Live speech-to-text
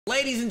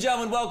Ladies and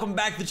gentlemen, welcome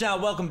back to the channel.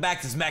 Welcome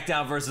back to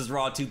Smackdown vs.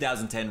 Raw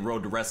 2010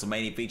 Road to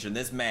WrestleMania, featuring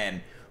this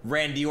man,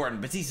 Randy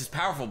Orton. Batista's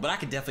powerful, but I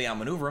can definitely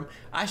outmaneuver him.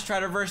 I should try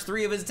to reverse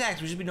 3 of his attacks,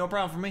 which should be no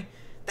problem for me.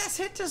 That's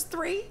it, just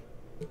 3?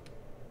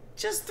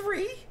 Just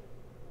 3?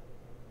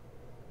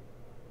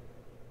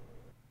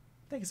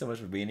 Thank you so much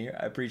for being here.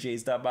 I appreciate you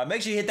stopping by.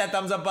 Make sure you hit that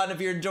thumbs up button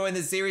if you're enjoying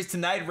this series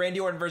tonight. Randy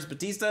Orton versus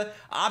Batista.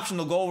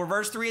 Optional goal,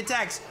 reverse 3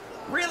 attacks.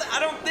 Really, I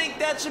don't think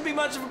that should be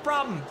much of a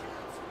problem.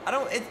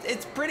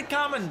 It's pretty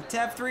common to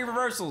have 3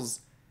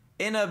 reversals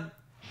in a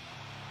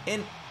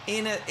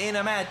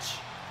match.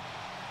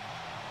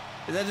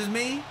 Is that just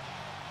me?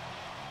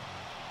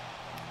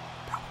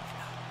 Probably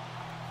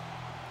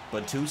not.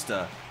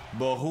 Batista.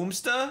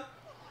 Bohumsta?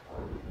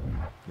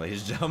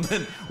 Ladies and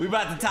gentlemen, we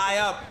about to tie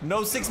up.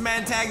 No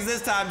 6-man tags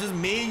this time, just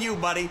me and you,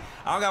 buddy.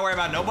 I don't gotta worry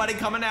about nobody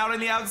coming out on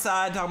the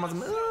outside talking about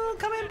some,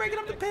 come in, breaking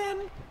up the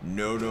pin.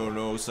 No, no,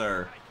 no,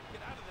 sir.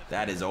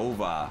 That is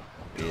over.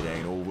 It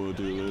ain't over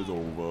till it's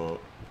over.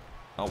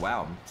 Oh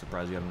wow, I'm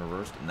surprised you haven't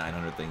reversed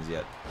 900 things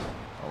yet.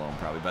 Although I'm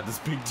probably about to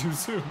speak too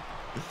soon.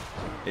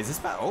 Is this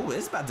about,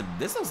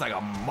 this looks like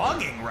a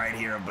mugging right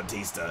here of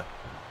Batista.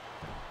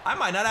 I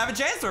might not have a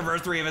chance to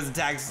reverse 3 of his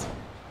attacks.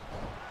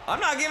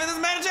 I'm not giving this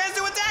man a chance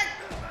to attack.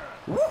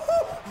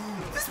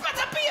 Woohoo! This is about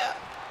to be a...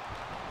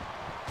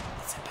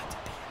 It's about to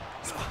be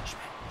a squash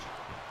match.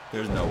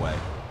 There's no way.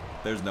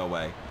 There's no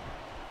way.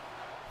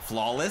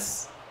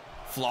 Flawless?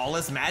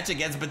 Flawless match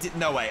against Batista?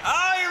 No way.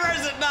 Oh, he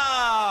reversed it! No!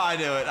 I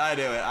knew it. I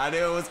knew it. I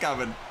knew it was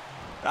coming.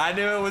 I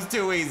knew it was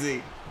too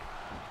easy.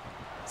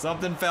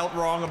 Something felt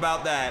wrong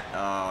about that.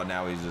 Oh,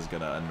 now he's just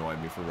gonna annoy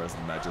me for the rest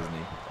of the match, isn't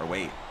he? Or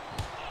wait.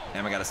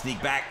 Damn, I gotta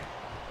sneak back.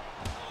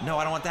 No,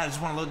 I don't want that. I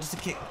just want to load just a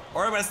kick.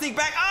 Or I'm gonna sneak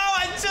back. Oh,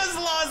 I just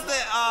lost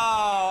it.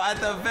 Oh,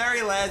 at the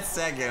very last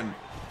second.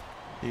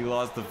 He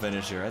lost the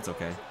finisher. That's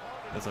okay.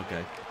 That's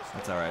okay.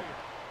 That's all right.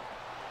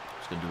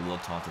 Just gonna do a little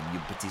taunting.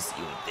 You, Batista,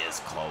 you were this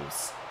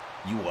close.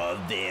 You are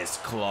this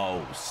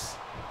close.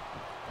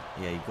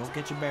 Yeah, you go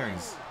get your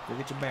bearings. Go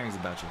get your bearings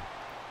about you.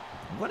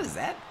 What is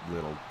that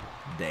little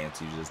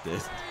dance you just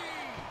did?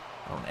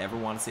 I don't ever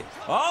want to see it.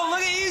 Oh,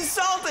 look at you,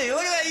 salty.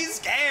 Look at that, you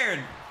scared.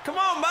 Come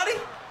on, buddy.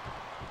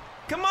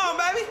 Come on,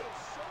 baby.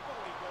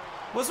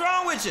 What's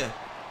wrong with you?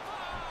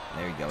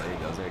 There you go, there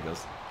he goes, there he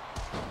goes.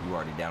 You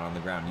already down on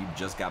the ground. You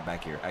just got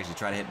back here. Actually,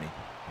 try to hit me.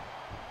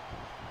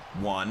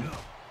 1.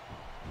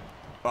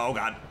 Oh,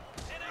 God.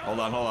 Hold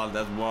on, hold on.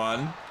 That's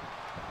 1.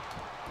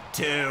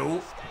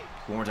 2.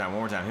 One more time, one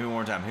more time. Hit me one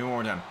more time, hit me one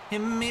more time. Hit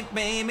me,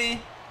 baby.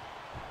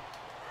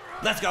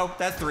 Let's go.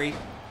 That's 3.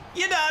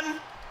 You done.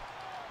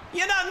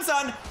 You done,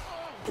 son.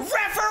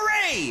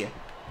 Referee!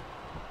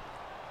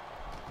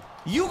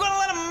 You gonna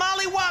let him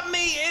mollywop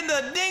me in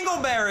the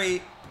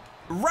dingleberry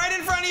right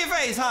in front of your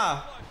face,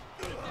 huh?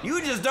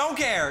 You just don't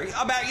care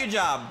about your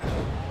job.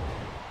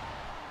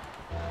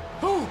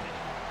 Whew.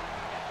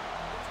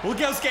 Look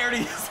how scared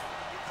he is.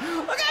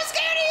 Look how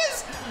scared he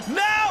is!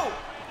 No!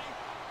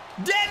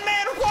 Dead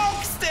man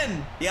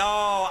Walkston! Yo,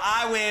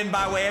 I win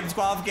by way of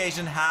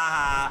disqualification. Ha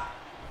ha.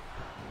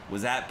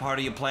 Was that part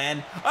of your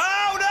plan?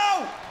 Oh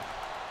no!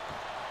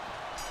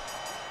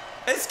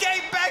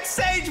 Escape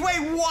backstage. Wait,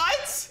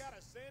 what?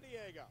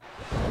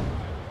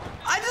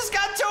 I just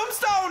got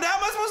tombstoned. How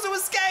am I supposed to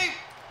escape?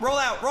 Roll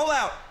out, roll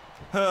out.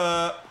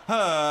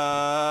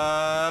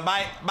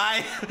 Bye,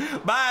 bye,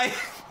 bye.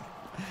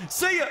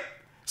 See ya,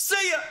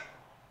 see ya.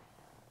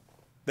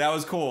 That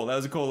was cool. That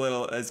was a cool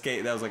little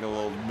escape. That was like a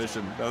little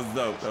mission. That was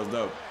dope. That was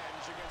dope.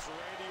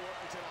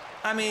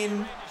 I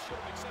mean,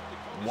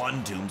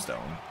 1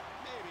 tombstone.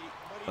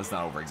 Let's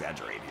not over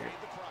exaggerate here.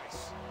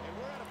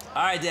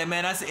 All right, dead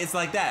man. It's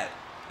like that.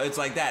 It's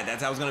like that.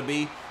 That's how it's gonna be.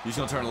 You're just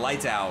gonna turn the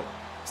lights out,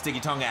 stick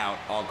your tongue out,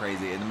 all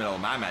crazy in the middle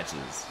of my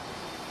matches.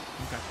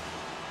 Okay.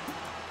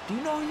 Do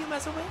you know who you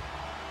messing with?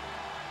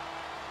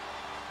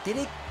 Did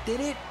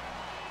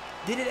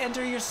it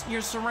enter your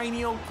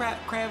serenial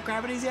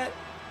gravities yet?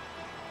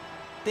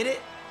 Did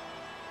it?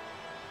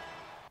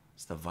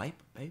 It's the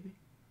Vipe, baby.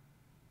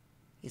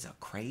 He's a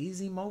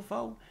crazy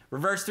mofo.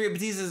 Reverse 3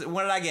 Batistas.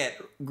 What did I get?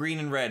 Green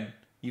and red.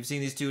 You've seen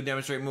these 2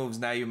 demonstrate moves.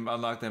 Now you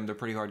unlock them. They're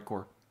pretty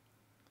hardcore.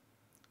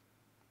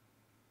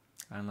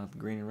 I unlocked the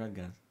green and red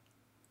guys.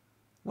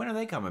 When are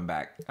they coming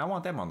back? I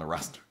want them on the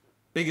roster.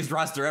 Biggest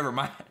roster ever,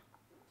 my...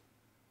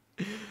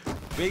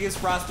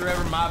 Biggest roster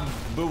ever, my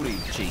booty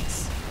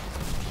cheeks.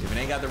 If it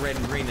ain't got the red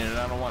and green in it,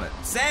 I don't want it.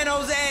 San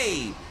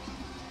Jose!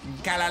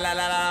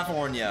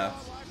 California.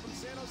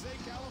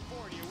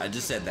 I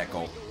just said that,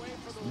 Cole.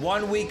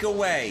 1 week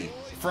away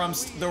from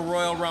the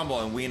Royal Rumble,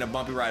 and we in a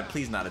bumpy ride.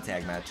 Please not a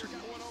tag match.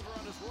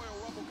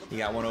 He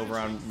got one over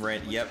on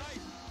Randy. Yep.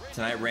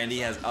 Tonight, Randy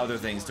has other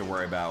things to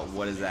worry about.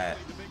 What is that?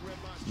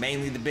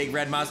 Mainly the big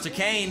red monster,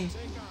 Kane.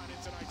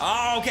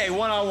 Oh, okay,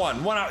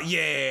 one-on-one.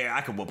 Yeah,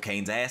 I could whoop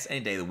Kane's ass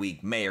any day of the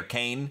week. Mayor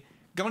Kane.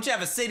 Don't you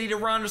have a city to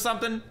run or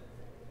something?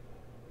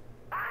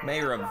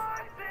 Mayor of...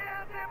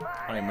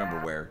 I don't even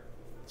remember where.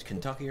 It's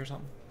Kentucky or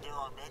something? There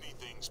are many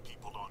things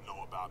people don't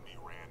know about me,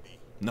 Randy.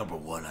 Number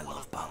 1, I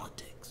love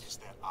politics. Is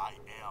that I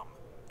am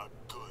a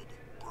good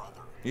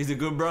brother. He's a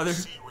good brother?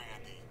 See,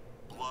 Randy,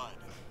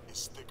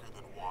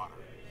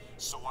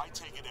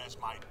 take it as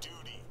my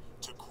duty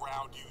to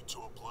ground you to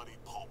a bloody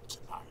pulp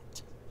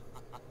tonight.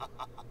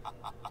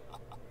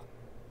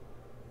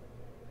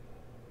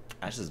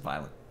 That's just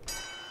violent.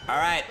 All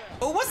right.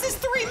 Oh, what's this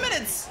 3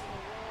 minutes?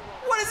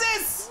 What is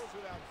this?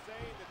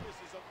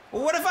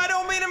 What if I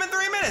don't meet him in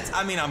 3 minutes?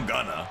 I mean, I'm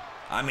gonna.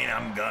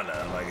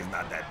 Like, it's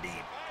not that deep.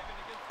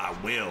 I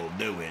will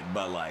do it,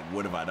 but like,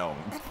 what if I don't?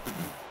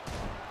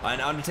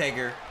 An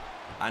Undertaker.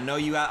 I know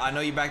you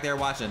back there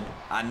watching.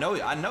 I know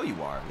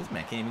you are. This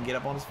man can't even get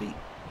up on his feet.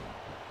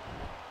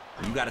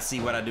 You got to see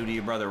what I do to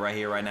your brother right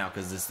here, right now,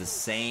 because it's the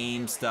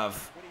same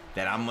stuff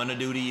that I'm gonna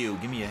do to you.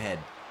 Give me your head.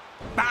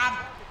 Bob!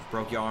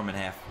 Broke your arm in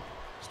half.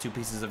 There's 2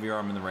 pieces of your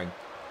arm in the ring.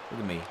 Look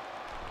at me.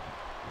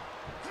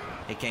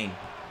 Hey, Kane.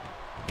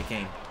 Hey,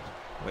 Kane.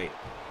 Wait.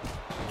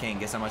 Kane,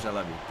 guess how much I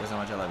love you. Guess how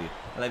much I love you.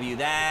 I love you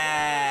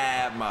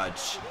that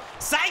much.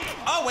 Psych!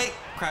 Oh, wait.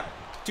 Crap.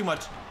 Too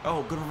much.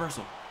 Oh, good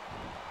reversal.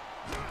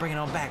 Bring it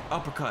on back.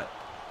 Uppercut.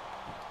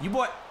 You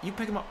boy. You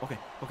pick him up. Okay.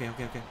 Okay.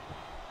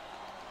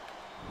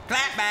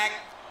 Clap back.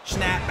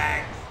 Snap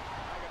back.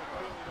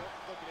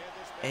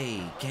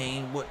 Hey,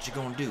 Kane, what you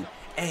gonna do?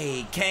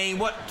 Hey, Kane,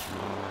 what?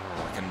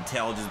 I can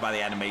tell just by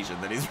the animation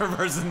that he's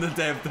reversing the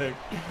damn thing.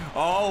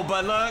 Oh,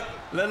 but look.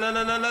 Look.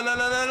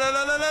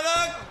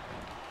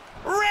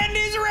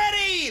 Randy's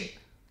ready!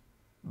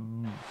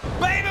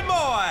 Baby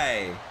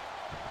boy!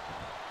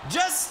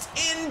 Just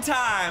in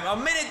time.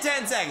 1 minute,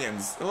 10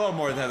 seconds. A little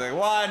more than 10 seconds.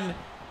 1.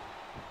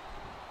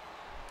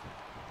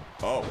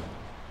 Oh.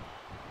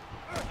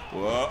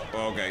 Whoa,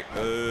 okay.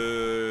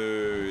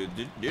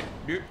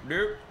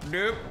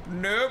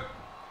 Nope.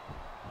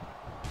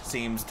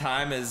 Seems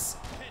time is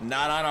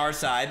not on our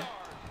side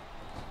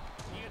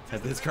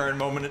at this current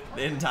moment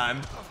in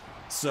time.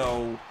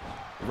 So,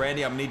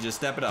 Randy, I'm gonna need you to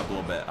step it up a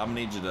little bit. I'm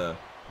gonna need you to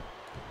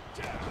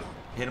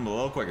hit him a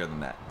little quicker than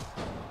that.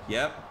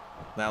 Yep.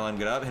 Now let him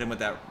get up. Hit him with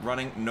that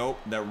running. Nope.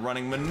 That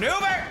running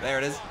maneuver. There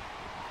it is.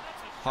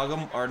 Hug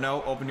him or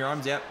no. Open your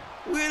arms. Yep.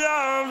 With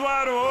arms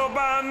wide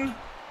open.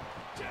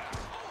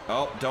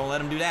 Oh, don't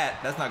let him do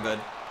that. That's not good.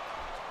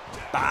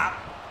 Bop.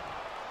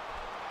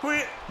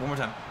 One more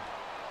time.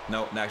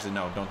 No, actually,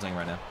 no. Don't sing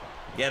right now.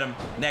 Get him.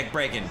 Neck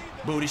breaking.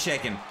 Booty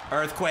shaking.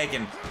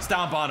 Earthquaking.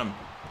 Stomp on him.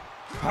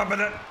 Hop it.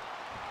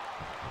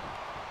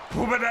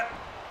 Whoop it.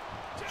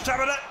 Shove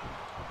it.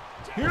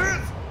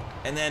 Here.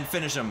 And then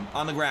finish him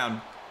on the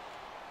ground.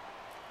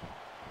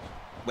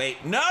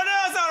 Wait. No,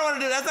 that's not what I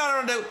want to do. That's not what I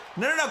want to do.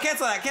 No.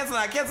 Cancel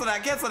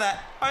that.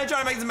 I ain't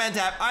trying to make this man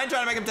tap. I ain't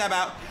trying to make him tap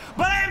out.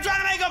 But I am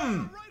trying to make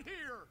him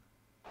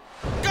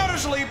go to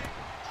sleep.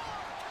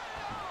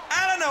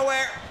 Out of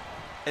nowhere.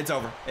 It's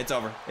over.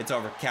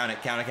 Count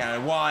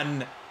it.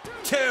 1,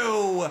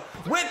 2.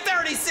 With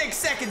 36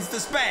 seconds to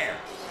spare.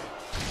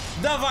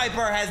 The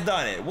Viper has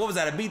done it. What was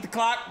that? I beat the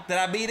clock? Did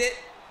I beat it?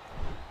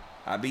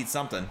 I beat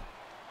something.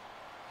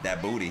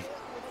 That booty.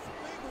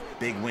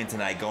 Big win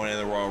tonight going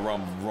into the Royal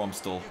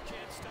Rumble.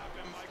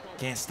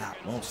 Can't stop.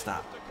 Won't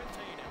stop.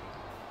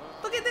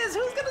 Look at this.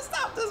 Who's going to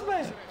stop this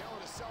man?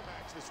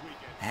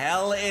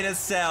 Hell in a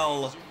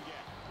Cell.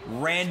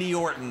 Randy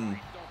Orton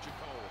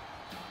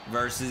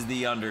versus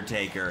The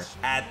Undertaker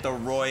at the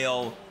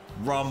Royal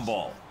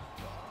Rumble.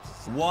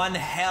 One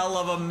hell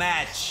of a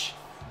match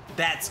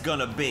that's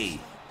gonna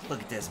be.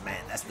 Look at this,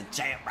 man. That's the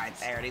champ right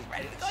there, and he's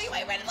ready to go. You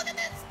ain't ready. Look at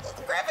this. Look,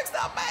 the graphics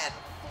not bad.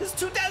 This is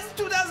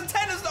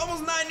 2010 is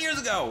almost 9 years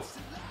ago.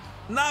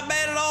 Not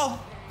bad at all.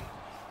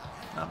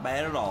 Not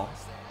bad at all.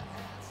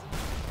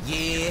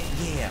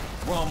 Yeah.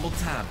 Rumble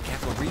time.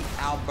 Calgary,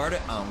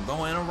 Alberta. I'm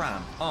going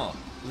around.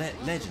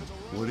 Legend.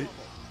 Would it?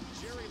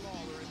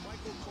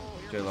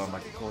 J-Lo,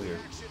 Michael Collier.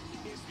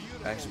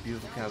 Actually,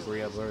 beautiful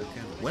Calgary, Alberta,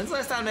 Canada. When's the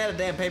last time they had a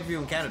damn pay-per-view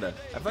in Canada?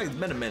 I feel like it's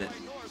been a minute.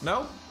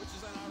 No?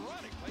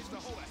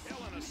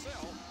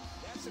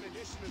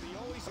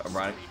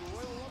 Alright.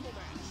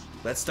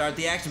 Let's start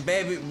the action,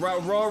 baby.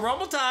 Royal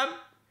Rumble time.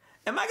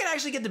 Am I gonna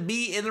actually get to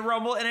be in the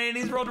Rumble in any of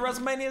these Road to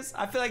WrestleManias?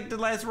 I feel like the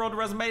last Road to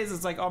WrestleManias,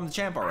 it's like, oh, I'm the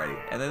champ already.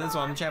 And then this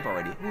one, I'm the champ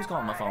already. Who's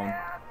calling my phone?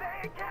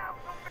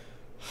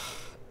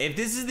 If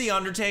this is The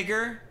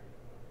Undertaker,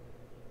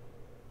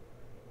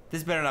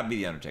 this better not be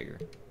The Undertaker.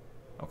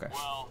 Okay.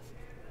 Well,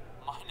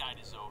 my night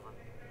is over.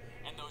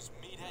 And those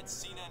meatheads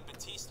Cena and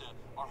Batista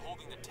are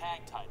holding the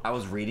tag title. I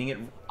was reading it.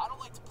 I don't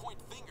like to point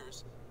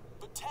fingers,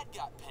 but Ted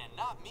got pinned,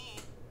 not me.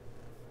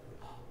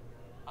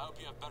 I hope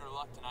you have better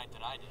luck tonight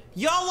than I did.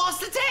 Y'all lost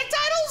the tag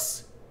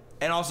titles?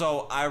 And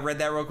also, I read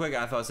that real quick.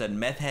 I thought it said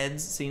meth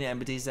heads, Cena and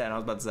Batista, and I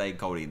was about to say,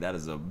 Cody, that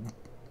is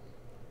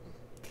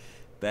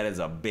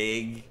a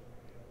big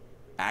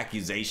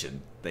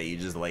accusation that you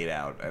just laid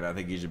out, and I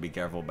think you should be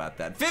careful about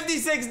that.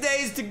 56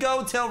 days to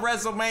go till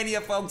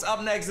WrestleMania, folks.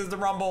 Up next is the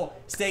Rumble.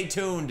 Stay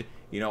tuned.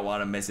 You don't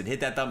want to miss it. Hit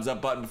that thumbs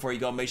up button before you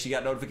go. Make sure you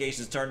got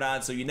notifications turned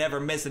on so you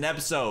never miss an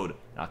episode.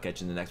 I'll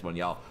catch you in the next one,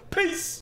 y'all. Peace!